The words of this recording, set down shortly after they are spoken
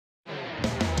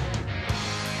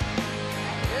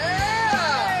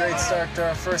Great start to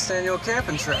our first annual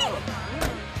camping trip.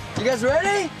 You guys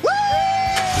ready? Woo!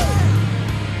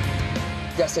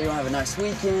 You guys say you want to have a nice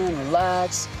weekend,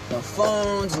 relax, no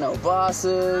phones, no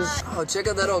bosses. Oh, check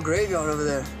out that old graveyard over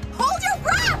there. Hold your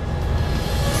breath!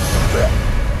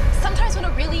 Sometimes when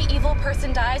a really evil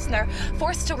person dies and they're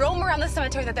forced to roam around the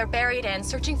cemetery that they're buried in,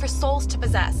 searching for souls to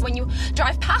possess. When you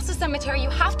drive past the cemetery, you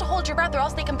have to hold your breath or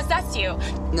else they can possess you.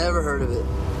 Never heard of it.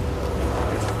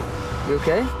 You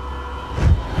okay?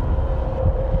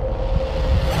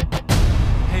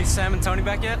 Hey, Sam and Tony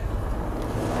back yet?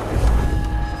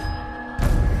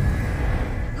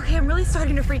 Okay, I'm really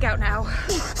starting to freak out now.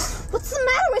 What's the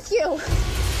matter with you?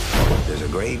 There's a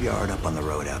graveyard up on the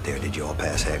road out there. Did you all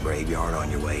pass that graveyard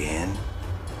on your way in?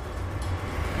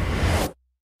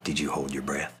 Did you hold your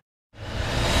breath?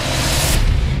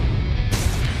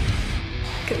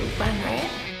 Could be fun, right?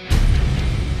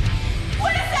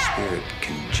 What is that? Spirit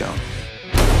can jump